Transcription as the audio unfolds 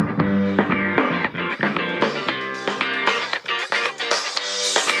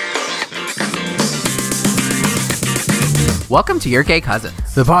Welcome to Your Gay Cousins,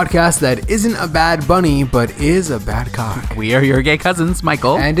 the podcast that isn't a bad bunny, but is a bad cock. We are your gay cousins,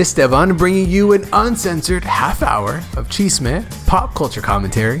 Michael and Esteban, bringing you an uncensored half hour of chisme, pop culture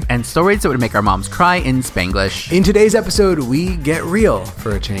commentary, and stories that would make our moms cry in Spanglish. In today's episode, we get real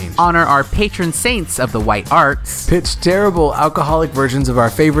for a change. Honor our patron saints of the white arts. Pitch terrible alcoholic versions of our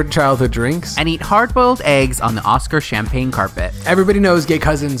favorite childhood drinks. And eat hard-boiled eggs on the Oscar champagne carpet. Everybody knows gay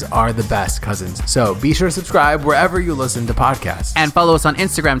cousins are the best cousins, so be sure to subscribe wherever you listen to podcasts. And follow us on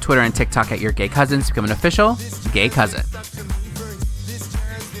Instagram, Twitter, and TikTok at Your Gay Cousins to become an official gay cousin.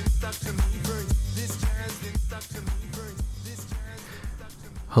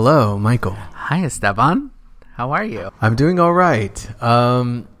 Hello, Michael. Hi, Esteban. How are you? I'm doing all right.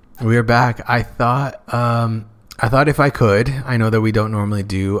 We are back. I thought if I could, I know that we don't normally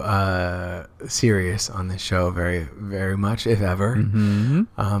do serious on this show very, very much, if ever.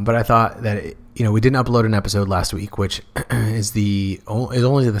 Mm-hmm. But I thought that we didn't upload an episode last week, which is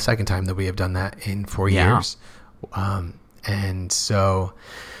only the second time that we have done that in 4 years. And so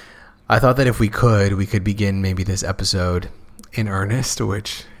I thought that if we could begin maybe this episode in earnest,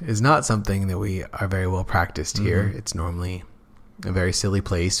 which is not something that we are very well practiced here. Mm-hmm. It's normally a very silly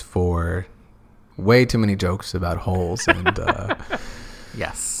place for way too many jokes about holes and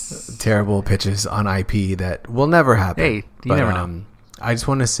yes, terrible pitches on IP that will never happen. Hey, you never know. I just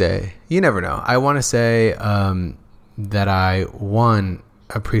want to say, you never know. I want to say that I,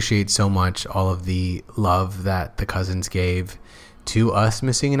 appreciate so much all of the love that the cousins gave to us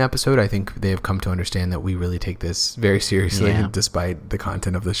missing an episode. I think they have come to understand that we really take this very seriously, despite the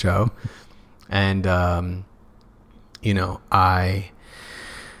content of the show. And,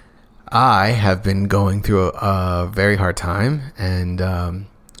 I have been going through a very hard time, and I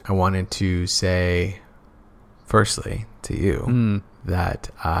wanted to say, firstly, to you that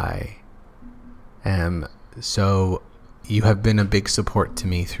you have been a big support to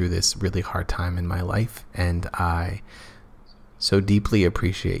me through this really hard time in my life, and I so deeply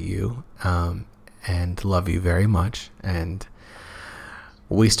appreciate you and love you very much. And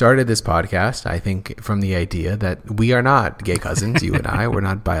we started this podcast, I think, from the idea that we are not gay cousins, you and I. We're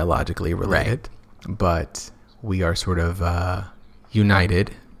not biologically related, but we are sort of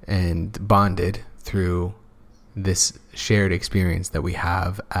united and bonded through this shared experience that we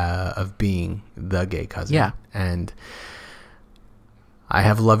have of being the gay cousin. Yeah. And I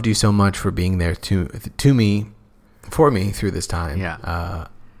have loved you so much for being there for me through this time. Yeah.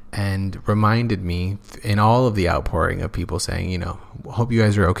 And reminded me in all of the outpouring of people saying, hope you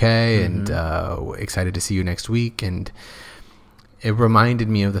guys are okay, and excited to see you next week. And it reminded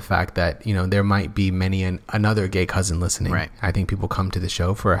me of the fact that, there might be another gay cousin listening. Right. I think people come to the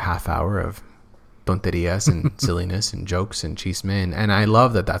show for a half hour of tonterias and silliness and jokes and chisme. And I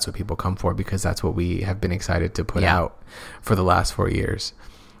love that that's what people come for, because that's what we have been excited to put out for the last 4 years.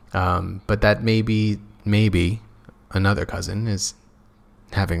 But that maybe another cousin is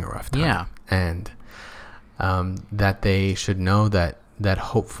having a rough time. Yeah. And that they should know that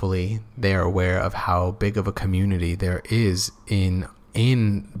hopefully they are aware of how big of a community there is in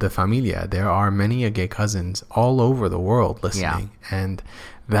the familia. There are many gay cousins all over the world listening. Yeah. And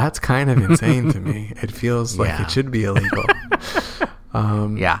that's kind of insane to me. It feels like it should be illegal.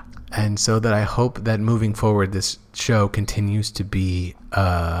 And so that I hope that moving forward, this show continues to be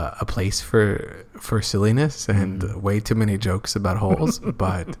a place for silliness and way too many jokes about holes,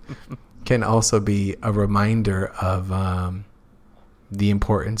 but can also be a reminder of the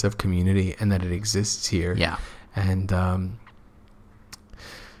importance of community and that it exists here. Yeah. And I'm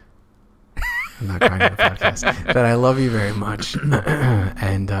not crying on the podcast. That I love you very much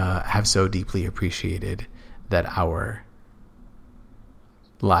and have so deeply appreciated that our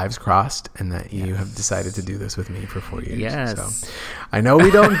lives crossed and that you have decided to do this with me for 4 years. Yes. So I know we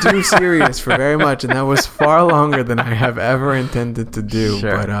don't do serious for very much, and that was far longer than I have ever intended to do.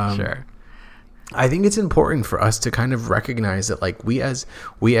 Sure, but sure. I think it's important for us to kind of recognize that, like, we as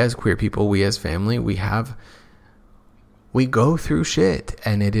queer people, we as family, we go through shit,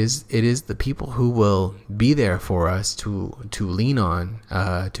 and it is the people who will be there for us to lean on,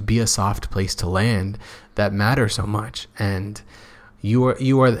 to be a soft place to land, that matter so much. And you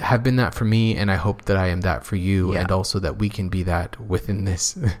have been that for me, and I hope that I am that for you, and also that we can be that within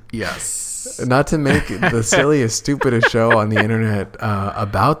this. Yes. Not to make the silliest, stupidest show on the internet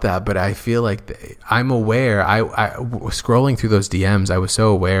about that, but I feel like I'm aware. I scrolling through those DMs, I was so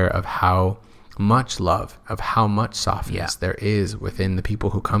aware of how much love, of how much softness there is within the people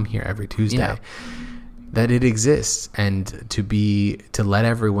who come here every Tuesday. Yeah. That it exists, and to let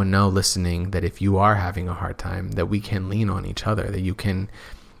everyone know listening that if you are having a hard time, that we can lean on each other, that you can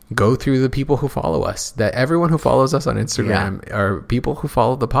go through the people who follow us. That everyone who follows us on Instagram are people who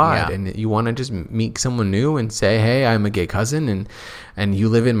follow the pod, and you want to just meet someone new and say, hey, I'm a gay cousin, and you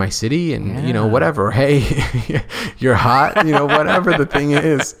live in my city, and you know, whatever. Hey, you're hot, you know, whatever the thing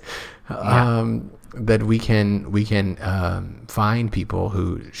is. That we can find people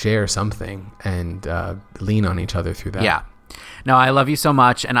who share something and lean on each other through that. Yeah. No, I love you so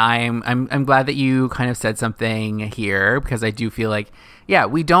much, and I'm glad that you kind of said something here, because I do feel like,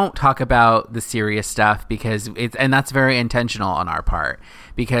 we don't talk about the serious stuff and that's very intentional on our part,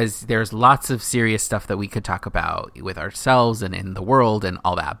 because there's lots of serious stuff that we could talk about with ourselves and in the world and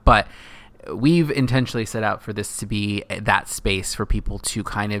all that, but we've intentionally set out for this to be that space for people to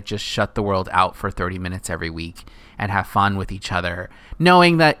kind of just shut the world out for 30 minutes every week and have fun with each other,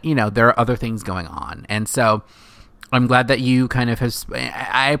 knowing that, you know, there are other things going on. And so I'm glad that you kind of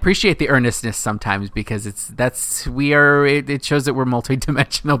I appreciate the earnestness sometimes, because it shows that we're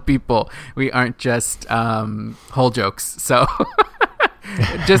multidimensional people. We aren't just whole jokes. So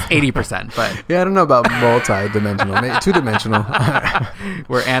just 80%, but I don't know about multi-dimensional, maybe two-dimensional.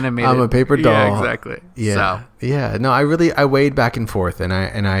 We're animated. I'm a paper doll. Yeah, exactly. No, I weighed back and forth, and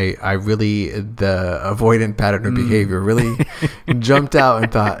I really, the avoidant pattern of behavior really jumped out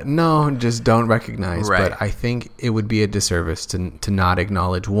and thought, no, just don't recognize. Right. But I think it would be a disservice to not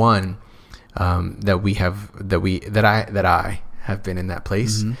acknowledge, one, that I have been in that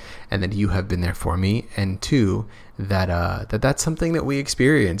place, and that you have been there for me, and two, that's something that we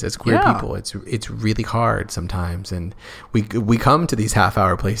experience as queer people. It's really hard sometimes, and we come to these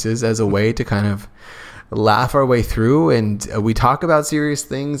half-hour places as a way to kind of laugh our way through, and we talk about serious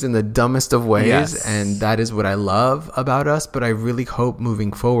things in the dumbest of ways, and that is what I love about us. But I really hope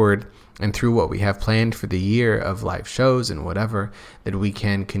moving forward and through what we have planned for the year of live shows and whatever, that we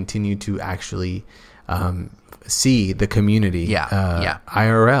can continue to actually see the community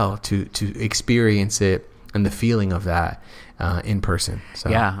IRL, to experience it and the feeling of that in person.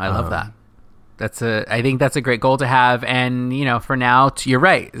 So I love that. I think that's a great goal to have. And, you know, for now, you're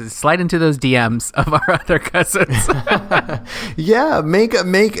right. Slide into those DMs of our other cousins.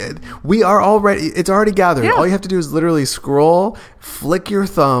 We are already, it's already gathered. All you have to do is literally scroll, flick your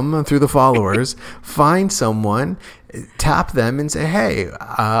thumb through the followers, find someone, tap them and say, hey,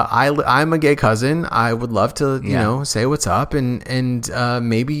 I'm a gay cousin. I would love to, you know, say what's up. And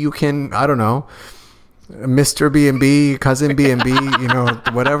maybe you can, I don't know, Mr. B&B, cousin B&B, you know,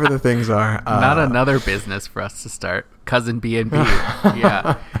 whatever the things are. Not another business for us to start. Cousin B&B.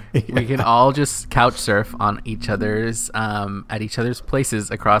 We can all just couch surf on each other's, at each other's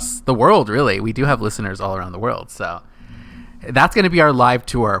places across the world, really. We do have listeners all around the world. So that's going to be our live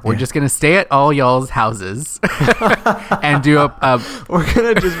tour. We're just going to stay at all y'all's houses and do we're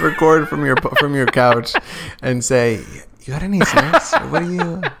going to just record from your couch and say, you got any snacks? Are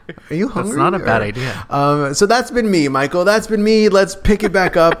you hungry? That's not a bad idea. So that's been me, Michael. That's been me. Let's pick it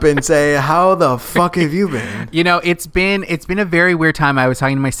back up and say, how the fuck have you been? You know, it's been a very weird time. I was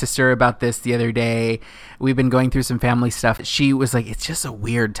talking to my sister about this the other day. We've been going through some family stuff. She was like, it's just a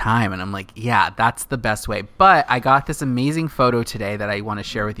weird time. And I'm like, yeah, that's the best way. But I got this amazing photo today that I want to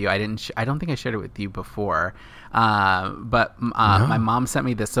share with you. I don't think I shared it with you before. But my mom sent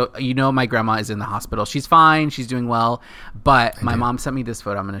me this. So, you know, my grandma is in the hospital. She's fine. She's doing well. But my mom sent me this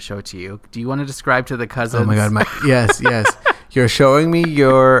photo. I'm going to show it to you. Do you want to describe to the cousins? Oh my God. Yes. You're showing me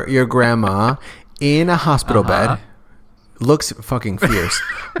your grandma in a hospital bed. Looks fucking fierce.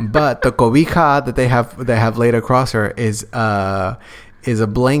 But the cobija that they have laid across her is a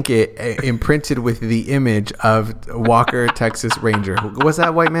blanket imprinted with the image of Walker, Texas Ranger. What's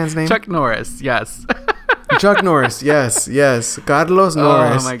that white man's name? Chuck Norris. Yes. Chuck Norris. Yes. Carlos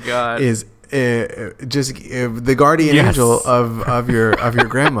Norris. Oh my God. Is just the guardian angel of your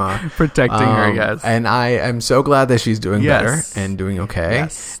grandma, protecting her. Yes. And I am so glad that she's doing better and doing okay.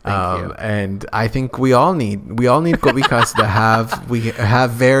 Yes. Thank you. And I think we all need cobijas to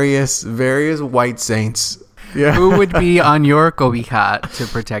have various white saints. Yeah. Who would be on your cobija to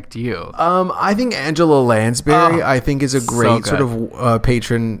protect you? I think Angela Lansbury, I think, is a great sort of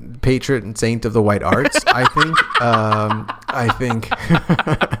patron saint of the white arts. I think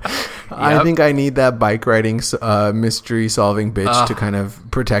I think I need that bike riding mystery solving bitch to kind of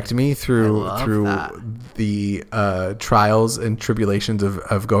protect me through the trials and tribulations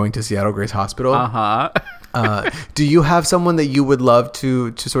of going to Seattle Grace Hospital. Do you have someone that you would love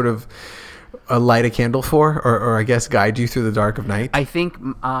to sort of light a candle for, or I guess guide you through the dark of night? I think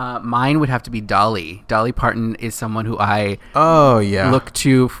mine would have to be Dolly. Dolly Parton is someone who I look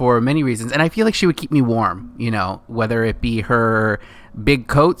to for many reasons, and I feel like she would keep me warm, you know, whether it be her big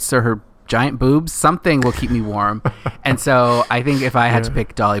coats or her giant boobs, something will keep me warm. And so I think if I had to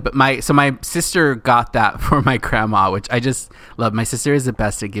pick Dolly, but my sister got that for my grandma, which I just love. My sister is the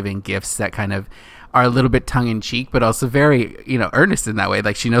best at giving gifts that kind of are a little bit tongue-in-cheek, but also very, earnest in that way.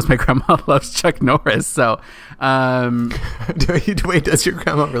 Like, she knows my grandma loves Chuck Norris. So, wait, does your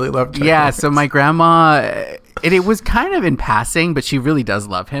grandma really love Chuck Norris? So my grandma, it was kind of in passing, but she really does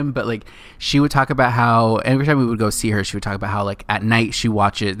love him. But, like, she would talk about how, every time we would go see her, she would talk about how, like, at night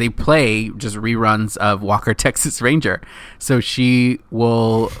they play just reruns of Walker, Texas Ranger. So she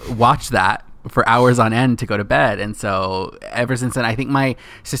will watch that for hours on end to go to bed. And so ever since then, I think my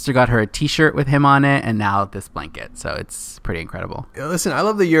sister got her a t-shirt with him on it, and now this blanket. So it's pretty incredible. Listen, I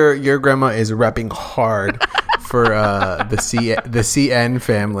love that your grandma is repping hard for the CN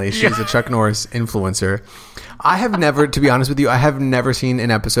family. She's a Chuck Norris influencer. I have never, to be honest with you, I have never seen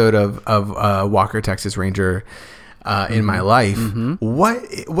an episode of Walker, Texas Ranger in my life.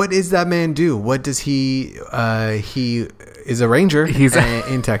 What does that man do? What does he is a ranger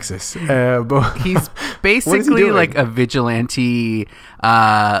in Texas. He's basically like a vigilante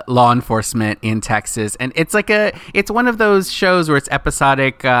law enforcement in Texas, and it's one of those shows where it's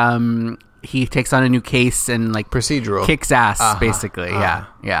episodic. He takes on a new case and like procedural kicks ass, basically.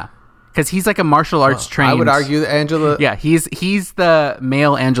 Yeah. Because he's like a martial arts trained. I would argue that Angela. Yeah, he's the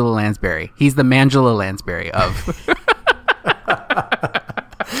male Angela Lansbury. He's the Mangela Lansbury of.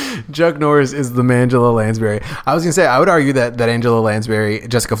 Chuck Norris is the Mangela Lansbury. I was gonna say I would argue that Angela Lansbury,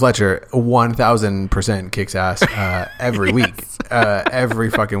 Jessica Fletcher, 1000% kicks ass every week, every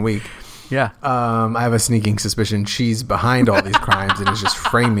fucking week. Yeah. I have a sneaking suspicion she's behind all these crimes and is just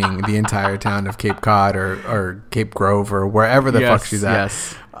framing the entire town of Cape Cod or Cape Grove or wherever the fuck she's at.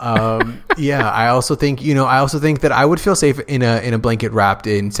 Yes. I also think that I would feel safe in a blanket wrapped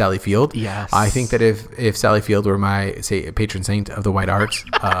in Sally Field. Yes. I think that if Sally Field were my, say, patron saint of the white arts,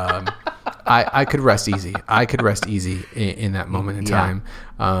 I could rest easy. I could rest easy in that moment in time.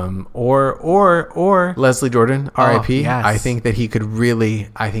 Or Leslie Jordan, R.I.P. Yes. I think he could really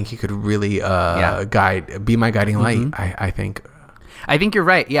be my guiding light. I think you're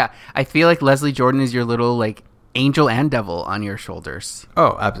right. Yeah. I feel like Leslie Jordan is your little like angel and devil on your shoulders.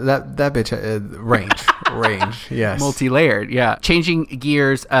 Oh, that bitch, range, yes, multi-layered. Yeah. Changing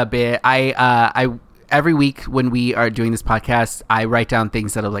gears a bit. I every week when we are doing this podcast, I write down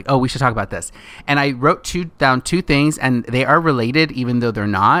things that are like, oh, we should talk about this. And I wrote down two things, and they are related, even though they're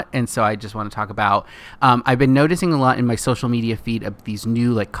not. And so I just want to talk about, I've been noticing a lot in my social media feed of these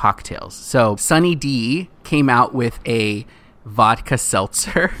new like cocktails. So Sunny D came out with a vodka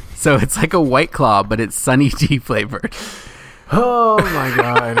seltzer. So it's like a White Claw, but it's Sunny D flavored. Oh my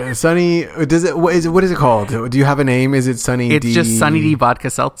god, Sunny! What is it called? Do you have a name? Is it Sunny D? It's just Sunny D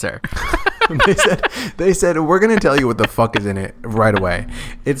vodka seltzer. They said we're gonna tell you what the fuck is in it right away.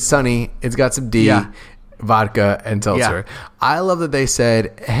 It's Sunny. It's got some D, vodka, and seltzer. Yeah. I love that they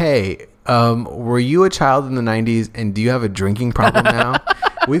said, "Hey, were you a child in the '90s and do you have a drinking problem now?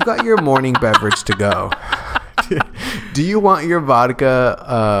 We've got your morning beverage to go. Do you want your vodka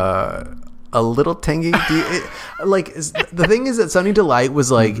a little tangy? The thing is that Sunny Delight was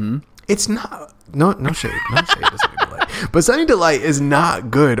like, it's not no shade to Sunny Delight, but Sunny Delight is not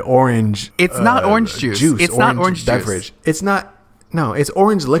good orange. It's not orange juice. It's not orange beverage. Juice. It's not. No, it's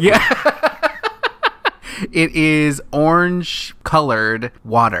orange liquid. Yeah. It is orange colored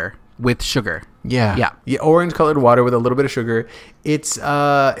water with sugar. Yeah. Orange colored water with a little bit of sugar. It's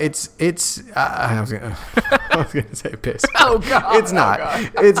I was gonna say piss. Oh god. It's not.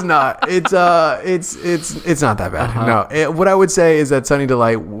 It's not. It's not that bad. No. What I would say is that Sunny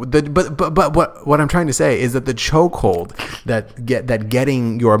Delight. But what I'm trying to say is that the chokehold that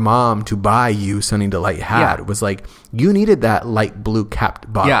getting your mom to buy you Sunny Delight had was like you needed that light blue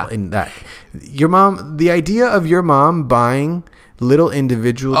capped bottle in that. Your mom. The idea of your mom buying little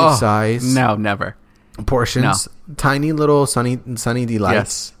individually sized never portions, tiny little Sunny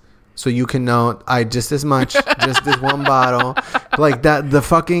Delights, so you can know I just this much, just this one bottle, like that.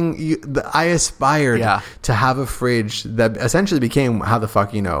 I aspired to have a fridge that essentially became how the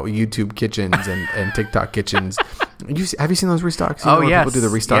fuck YouTube kitchens and TikTok kitchens. Have you seen those restocks? People do the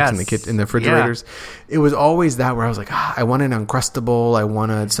restocks in the refrigerators. It was always that where I was like, I want an Uncrustable, I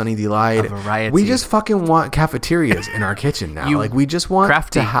want a Sunny Delight. A variety. We just fucking want cafeterias in our kitchen now. We just want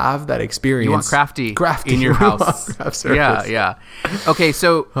crafty. To have that experience. You want crafty in your house. Yeah. Okay,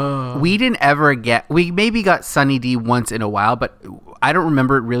 so we didn't ever we maybe got Sunny D once in a while, but I don't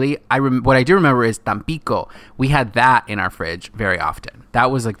remember it really. What I do remember is Tampico. We had that in our fridge very often. That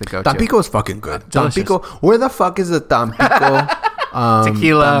was like the go-to. Tampico is fucking good. Tampico. Where the fuck is the Tampico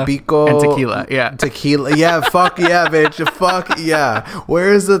Tequila Tampico, and tequila. Yeah. Tequila. Yeah, fuck yeah, bitch. Fuck yeah.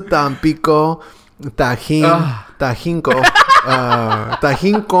 Where is the Tampico Tajinco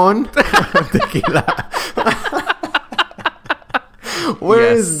Tajin con tequila?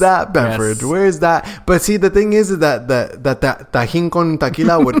 Where is that, Bedford? Yes. Where is that? But see, the thing is that tajin con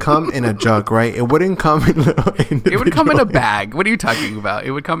tequila would come in a jug, right? It wouldn't come in little It would come in a bag. What are you talking about?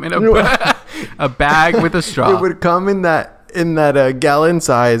 It would come in a bag with a straw. It would come in that gallon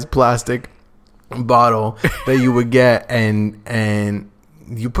size plastic bottle that you would get, and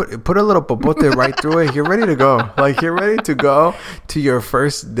you put a little popote right through it. You're ready to go. Like, you're ready to go to your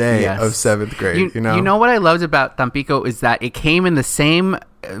first day of 7th grade. You know what I loved about Tampico is that it came in the same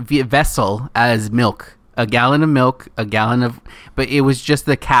vessel as milk. A gallon of milk, but it was just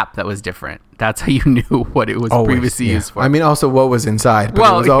the cap that was different. That's how you knew what it was previously used for. I mean, also what was inside,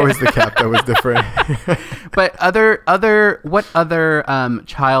 but it was always the cap that was different. But what other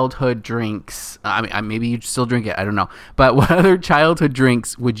childhood drinks? I mean, maybe you still drink it. I don't know. But what other childhood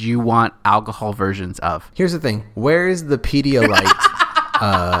drinks would you want alcohol versions of? Here's the thing: where is the Pedialyte?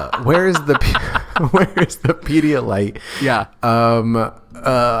 Where is the Pedialyte? Yeah.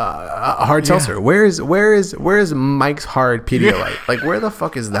 Hard seltzer. Where is Mike's hard Pedialyte? Like, where the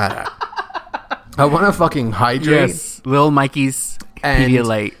fuck is that at? I want to fucking hydrate. Yes, Little Mikey's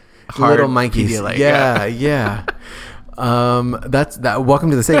Pedialyte. Little Mikey's. Pedialyte. Yeah. That's that. Welcome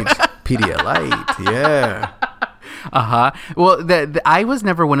to the stage, Pedialyte. Yeah. Well, I was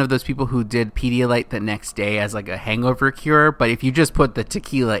never one of those people who did Pedialyte the next day as like a hangover cure. But if you just put the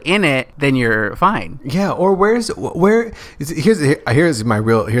tequila in it, then you're fine. Yeah. Or here's my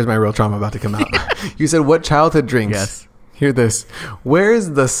real trauma about to come out. You said what childhood drinks? Yes. Hear this. Where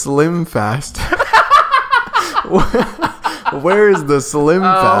is the Slim Fast? Where is the Slim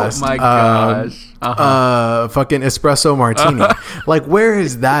Fast? Oh my gosh. Fucking espresso martini. Like, where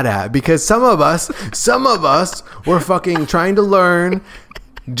is that at? Because some of us were fucking trying to learn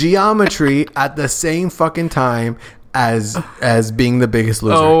geometry at the same fucking time as being the Biggest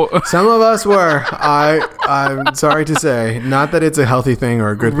Loser. Oh. Some of us were. I'm sorry to say, not that it's a healthy thing or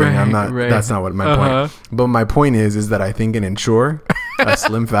a good thing. I'm not. Right. That's not what my point. But my point is that I think an Ensure, a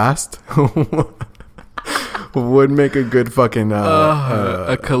Slim Fast, would make a good fucking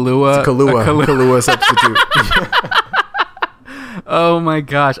a Kahlua substitute. Oh my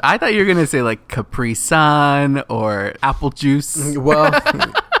gosh! I thought you were gonna say like Capri Sun or apple juice. Well,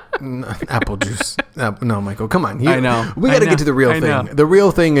 apple juice. No, Michael, come on. I know. We got to get to the real thing. The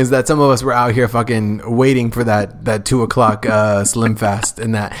real thing is that some of us were out here fucking waiting for that 2:00 Slim Fast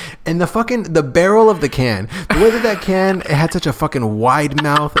and the barrel of the can. The way that can, it had such a fucking wide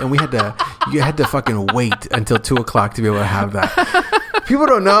mouth, and you had to fucking wait until 2:00 to be able to have that. People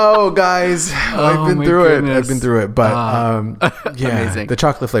don't know, guys. I've been through it. But yeah, amazing. The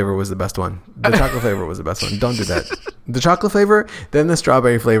chocolate flavor was the best one. Don't do that. The chocolate flavor, then the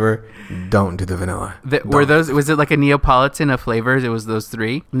strawberry flavor. Don't do the vanilla. Was it like a Neapolitan of flavors? It was those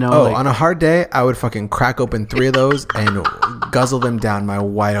three? No. Oh, on a hard day, I would fucking crack open 3 of those and guzzle them down my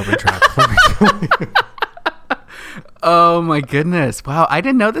wide open trap. Oh my goodness! Wow, I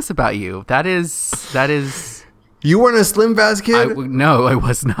didn't know this about you. That is. You weren't a Slim Fast kid? No, I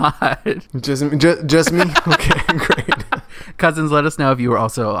was not. Just me? Okay, great. Cousins, let us know if you were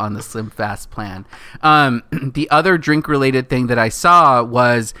also on the Slim Fast plan. The other drink-related thing that I saw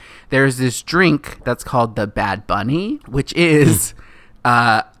was there's this drink that's called the Bad Bunny, which is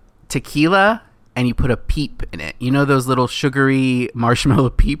tequila, and you put a peep in it. You know those little sugary marshmallow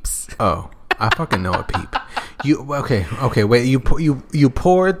peeps? Oh, I fucking know a peep. Okay, wait. You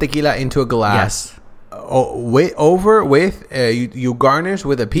pour tequila into a glass. Yes. You garnish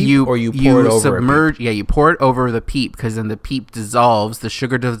with a peep, or you pour it over submerge. Yeah, you pour it over the peep, because then the peep dissolves, the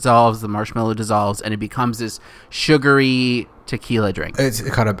sugar dissolves, the marshmallow dissolves, and it becomes this sugary tequila drink. It's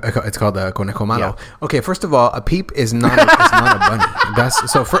called a conejo malo. Yeah. Okay, first of all, a peep is not a bunny.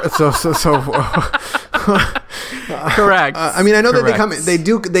 That's so. Correct. I mean, I know that they come. They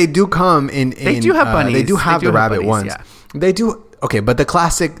do come in. They do have bunnies. They do have the rabbit bunnies, ones. Yeah. They do. Okay, but the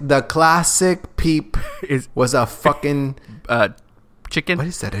classic peep was a fucking chicken. What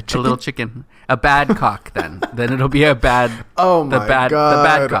is that? A chicken? A little chicken. A bad cock. Then it'll be a bad. Oh my god! The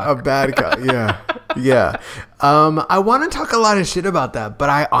bad cock. A bad cock. Yeah. I want to talk a lot of shit about that, but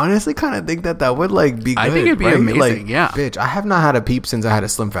I honestly kind of think that would be good. I think it'd be amazing. Yeah, bitch. I have not had a peep since I had a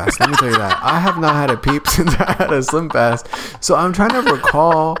Slim Fast. Let me tell you that. I have not had a peep since I had a Slim Fast. So I'm trying to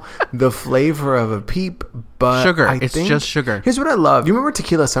recall the flavor of a peep. But sugar. It's just sugar. Here's what I love. You remember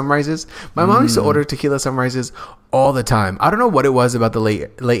tequila sunrises? My mom used to order tequila sunrises all the time. I don't know what it was about the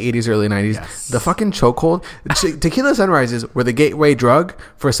late 80s, early 90s. Yes. The fucking chokehold. Tequila Sunrises were the gateway drug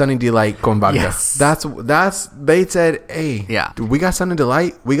for Sunny Delight con vodka. Yes. That's they said, hey, yeah, we got Sunny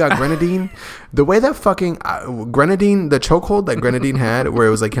Delight, we got grenadine. The way that fucking grenadine, the chokehold that grenadine had, where it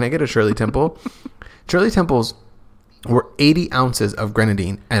was like, can I get a Shirley Temple? Shirley Temples were 80 ounces of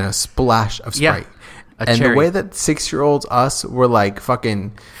grenadine and a splash of Sprite. And cherry. The way that 6-year-olds us were like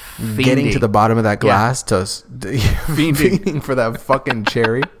fucking fiending. Getting to the bottom of that glass to fiending for that fucking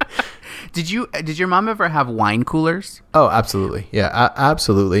cherry. Did your mom ever have wine coolers? Oh, absolutely. Yeah,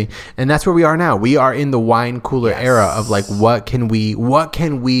 absolutely. And that's where we are now. We are in the wine cooler era of like, what can you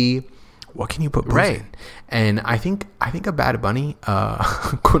put booze in? And I think a Bad Bunny,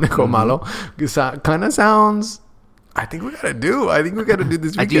 Conejo Malo, kind of sounds. I think we gotta do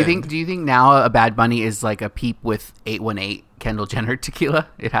this weekend. Do you think now a Bad Bunny is like a peep with 818 Kendall Jenner tequila?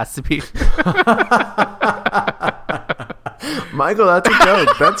 It has to be. Michael, that's a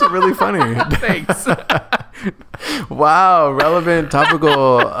joke. That's really funny. Thanks. Wow, relevant,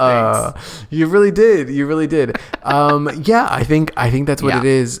 topical. You really did. Yeah, I think that's what it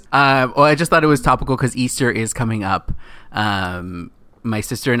is. Well, I just thought it was topical because Easter is coming up. My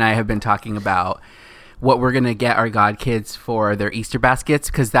sister and I have been talking about what we're going to get our godkids for their Easter baskets,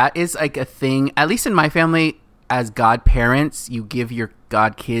 because that is like a thing, at least in my family, as godparents, you give your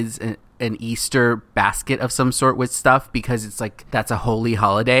godkids an Easter basket of some sort with stuff, because it's like, that's a holy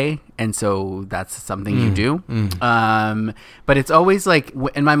holiday. And so that's something you do. But it's always like,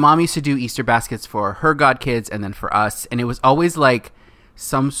 and my mom used to do Easter baskets for her godkids and then for us. And it was always like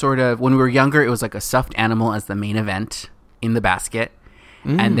some sort of, when we were younger, it was like a stuffed animal as the main event in the basket.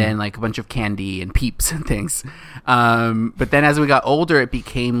 And then like a bunch of candy and Peeps and things. But then as we got older, it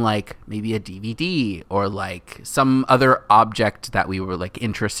became like maybe a DVD or like some other object that we were like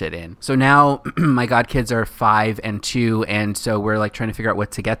interested in. So now my godkids are 5 and 2. And so we're like trying to figure out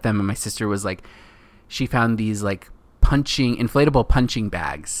what to get them. And my sister was like, she found these like inflatable punching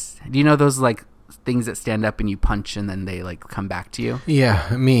bags. Do you know those like things that stand up and you punch and then they like come back to you?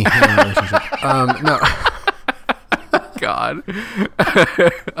 Yeah, me. No. God. That's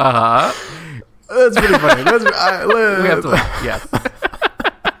pretty funny. We have to laugh. Yes.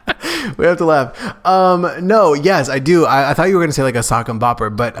 We have to laugh. No, yes, I do. I thought you were going to say like a sock and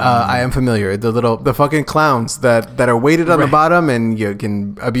bopper, but I am familiar. The fucking clowns that are weighted on the bottom, and you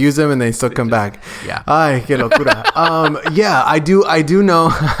can abuse them and they still come back. Yeah. Ay, qué locura. Yeah, I do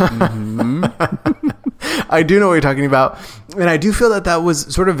know. I do know what you're talking about. And I do feel that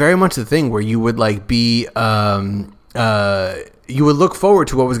was sort of very much the thing where you would like be, you would look forward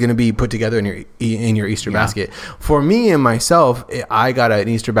to what was going to be put together in your Easter basket. For me and myself, I got an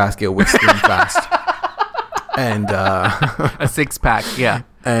Easter basket with Slim Fast and a 6-pack, yeah,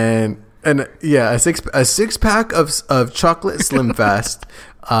 and yeah, a six pack of chocolate Slim Fast,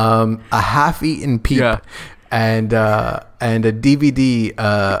 a half-eaten Peep, and a DVD.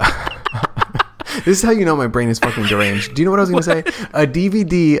 This is how you know my brain is fucking deranged. Do you know what I was going to say? A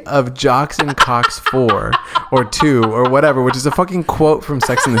DVD of Jocks and Cocks 4 or 2 or whatever, which is a fucking quote from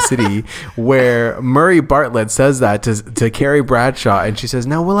Sex and the City, where Murray Bartlett says that to Carrie Bradshaw, and she says,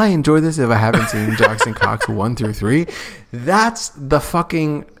 "Now, will I enjoy this if I haven't seen Jocks and Cocks 1 through 3?" That's the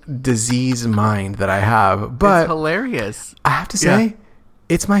fucking disease mind that I have. But it's hilarious. I have to say,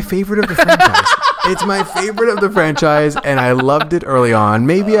 it's my favorite of the franchise. It's my favorite of the franchise, and I loved it early on.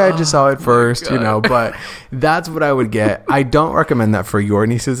 Maybe I just saw it first, but that's what I would get. I don't recommend that for your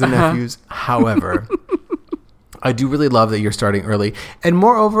nieces and nephews. However, I do really love that you're starting early. And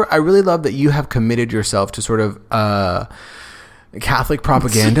moreover, I really love that you have committed yourself to sort of Catholic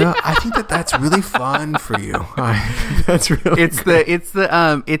propaganda. I think that's really fun for you. That's really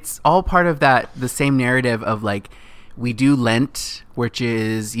it's all part of the same narrative of like, we do Lent, which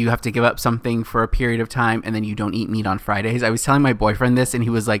is you have to give up something for a period of time and then you don't eat meat on Fridays. I was telling my boyfriend this and he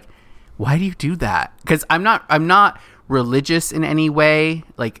was like, "Why do you do that?" Because I'm not religious in any way,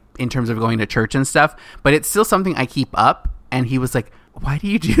 like in terms of going to church and stuff, but it's still something I keep up. And he was like, "Why do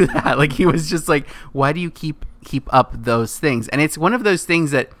you do that?" Like he was just like, "Why do you keep up those things?" And it's one of those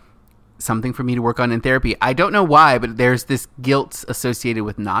things that something for me to work on in therapy. I don't know why, but there's this guilt associated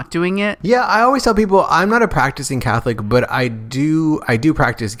with not doing it. Yeah, I always tell people I'm not a practicing Catholic, but I do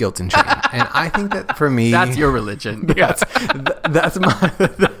practice guilt and shame. And I think that for me, that's your religion. That's my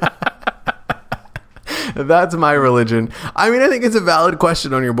that's my religion. I mean, I think it's a valid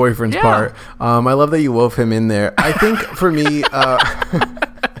question on your boyfriend's part. I love that you wove him in there. I think for me,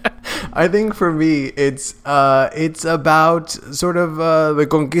 it's about sort of the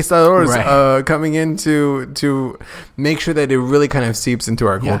conquistadors coming in to make sure that it really kind of seeps into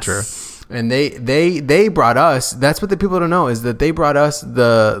our culture. And they brought us. That's what the people don't know is that they brought us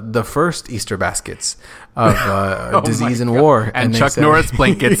the first Easter baskets of disease and war, and Chuck Norris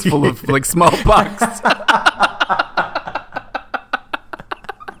blankets full of like smallpox.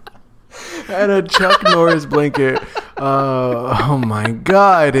 And a Chuck Norris blanket. Oh my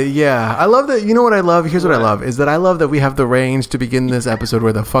God. Yeah. I love that. You know what I love? Here's what I love is that I love that we have the range to begin this episode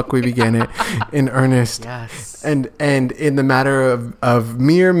where the fuck we began it in earnest. Yes. And in the matter of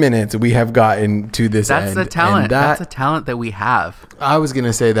mere minutes, we have gotten to this That's end. the talent. That's a talent that we have. I was going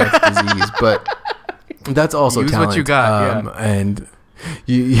to say that's disease, but that's also Use talent. what you got. And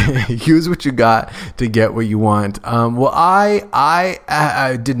you use what you got to get what you want. Well,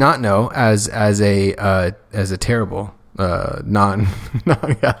 I did not know as a terrible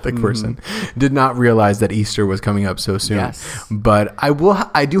non-Catholic person, did not realize that Easter was coming up so soon. Yes. But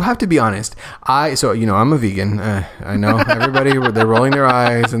I do have to be honest. I'm a vegan. I know everybody they're rolling their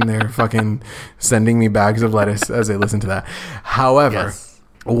eyes and they're fucking sending me bags of lettuce as they listen to that. However. Yes.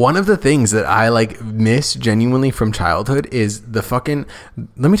 One of the things that I miss genuinely from childhood is the fucking.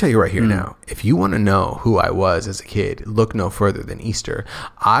 Let me tell you right here now. If you want to know who I was as a kid, look no further than Easter.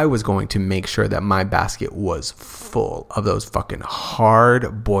 I was going to make sure that my basket was full of those fucking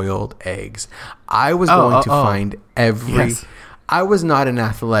hard-boiled eggs. I was going to find every. Yes. I was not an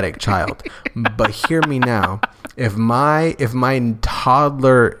athletic child, but hear me now. If my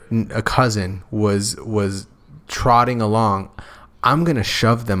toddler cousin was trotting along, I'm gonna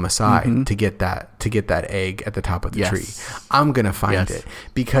shove them aside to get that egg at the top of the tree. I'm gonna find it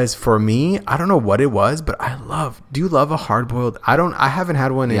because for me, I don't know what it was, but do you love a hard boiled? I haven't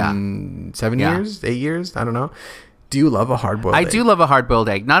had one in 7 years, 8 years. I don't know. Do you love a hard boiled egg? I do love a hard boiled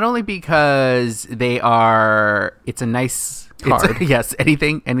egg, not only because it's a nice hard. Yes,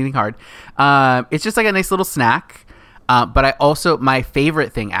 anything hard. It's just like a nice little snack. But I also, my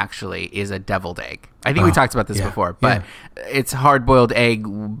favorite thing actually is a deviled egg. I think we talked about this before, but it's hard-boiled egg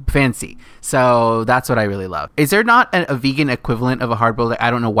fancy. So that's what I really love. Is there not a vegan equivalent of a hard-boiled egg? I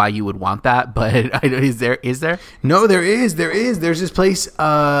don't know why you would want that, but is there? No, there is. There's this place,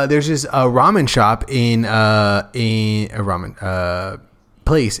 there's this ramen shop in a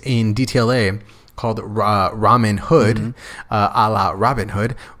place in DTLA called Ramen Hood, a la Robin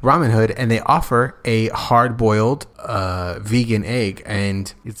Hood, Ramen Hood, and they offer a hard-boiled vegan egg.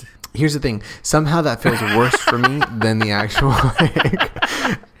 And here's the thing: somehow that feels worse for me than the actual egg.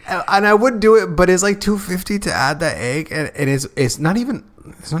 And I would do it, but it's like $2.50 to add that egg, and it's not even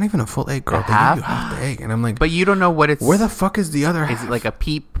a full egg, girl. They give you half the egg, and I'm like, but you don't know what it's. Where the fuck is the other half? Is it like a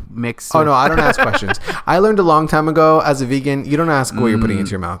peep mix? Oh no, I don't ask questions. I learned a long time ago as a vegan, you don't ask what you're putting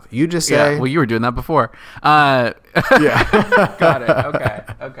into your mouth. You just say. Yeah, well, you were doing that before. Yeah. Got it.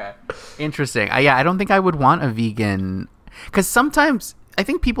 Okay. Interesting. I don't think I would want a vegan, because sometimes I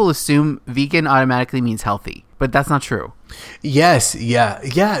think people assume vegan automatically means healthy, but that's not true. Yes, yeah,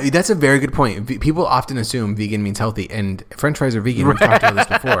 that's a very good point. People often assume vegan means healthy, and French fries are vegan. We've talked about this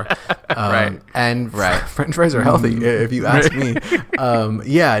before, and French fries are healthy, if you ask me. I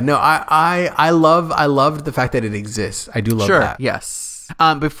loved the fact that it exists. I do love that. Yes.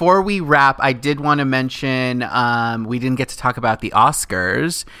 Before we wrap, I did want to mention we didn't get to talk about the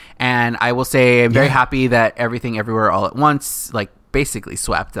Oscars, and I will say I'm very happy that Everything Everywhere All at Once basically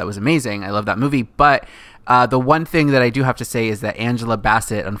swept. That was amazing. I love that movie, but the one thing that I do have to say is that Angela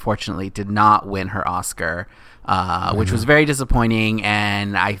Bassett unfortunately did not win her Oscar, which was very disappointing,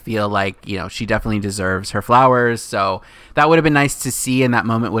 and I feel like she definitely deserves her flowers. So that would have been nice to see, and that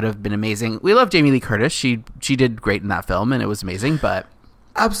moment would have been amazing. We love Jamie Lee Curtis. She did great in that film, and it was amazing. But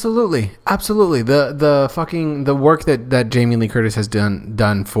absolutely, the work that Jamie Lee Curtis has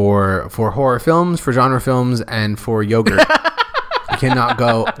done for horror films, for genre films, and for yogurt. cannot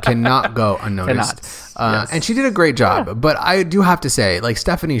go unnoticed. And she did a great job. But I do have to say,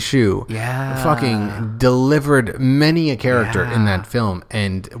 Stephanie Hsu fucking delivered many a character in that film,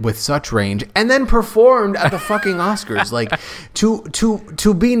 and with such range, and then performed at the fucking Oscars.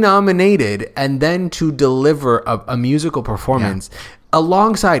 To be nominated and then to deliver a musical performance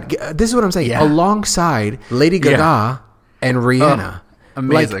alongside, this is what I'm saying, alongside Lady Gaga and Rihanna.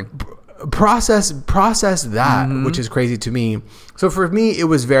 Amazing. Process that, which is crazy to me. So for me, it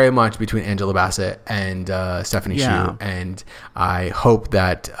was very much between Angela Bassett and Stephanie Hsu, and I hope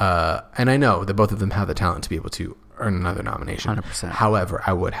that, and I know that both of them have the talent to be able to earn another nomination. 100%. However,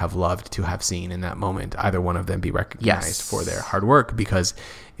 I would have loved to have seen in that moment either one of them be recognized for their hard work, because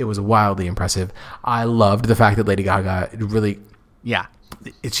it was wildly impressive. I loved the fact that Lady Gaga really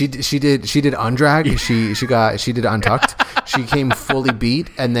She did undrag. She did untucked. She came fully beat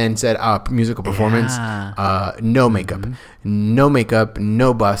and then said musical performance. No makeup,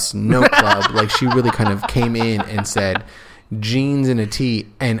 no bus, no club. Like she really kind of came in and said jeans and a tee,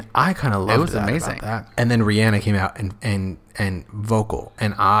 and I kind of loved it was that. Amazing. About that. And then Rihanna came out and vocal,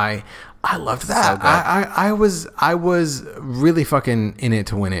 and I loved that. So I was really fucking in it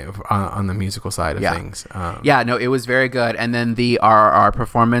to win it on the musical side of things. No, it was very good. And then the RRR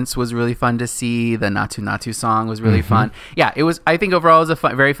performance was really fun to see. The Natu Natu song was really fun. Yeah, it was. I think overall it was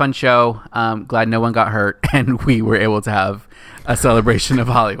a very fun show. Glad no one got hurt, and we were able to have a celebration of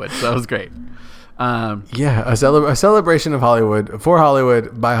Hollywood. So that was great. A celebration of Hollywood, for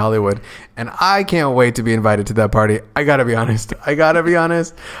Hollywood, by Hollywood, and I can't wait to be invited to that party. I gotta be honest.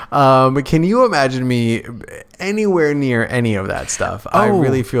 Can you imagine me anywhere near any of that stuff? I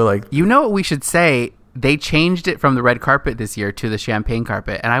really feel like... You know what we should say? They changed it from the red carpet this year to the champagne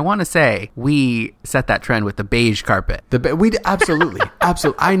carpet, and I want to say we set that trend with the beige carpet. We absolutely. This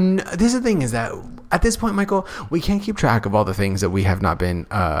is the thing is that at this point, Michael, we can't keep track of all the things that we have not been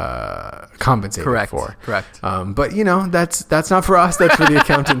compensated for. Correct. But that's not for us. That's for the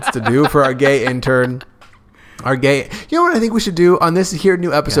accountants to do. For our gay intern. You know what I think we should do on this here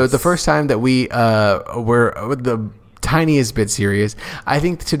new episode? Yes. The first time that we were the tiniest bit serious. I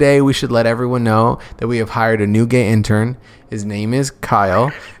think today we should let everyone know that we have hired a new gay intern. His name is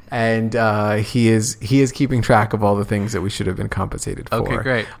Kyle, and he is keeping track of all the things that we should have been compensated for. Okay,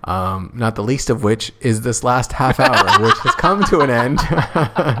 great. Not the least of which is this last half hour, which has come to an end.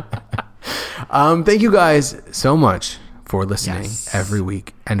 Thank you guys so much for listening every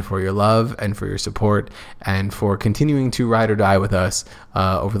week, and for your love, and for your support, and for continuing to ride or die with us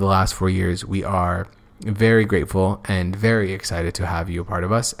over the last 4 years. We are very grateful and very excited to have you a part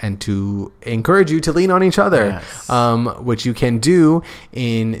of us, and to encourage you to lean on each other, which you can do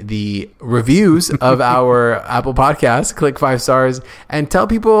in the reviews of our Apple Podcasts. Click 5 stars and tell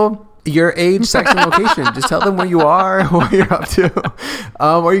people your age, sex, and location. Just tell them where you are, what you're up to.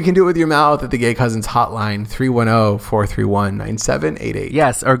 Or you can do it with your mouth at the Gay Cousins hotline, 310-431-9788.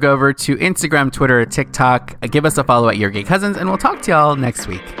 Yes, or go over to Instagram, Twitter, TikTok. Give us a follow at Your Gay Cousins, and we'll talk to y'all next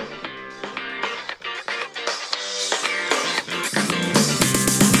week.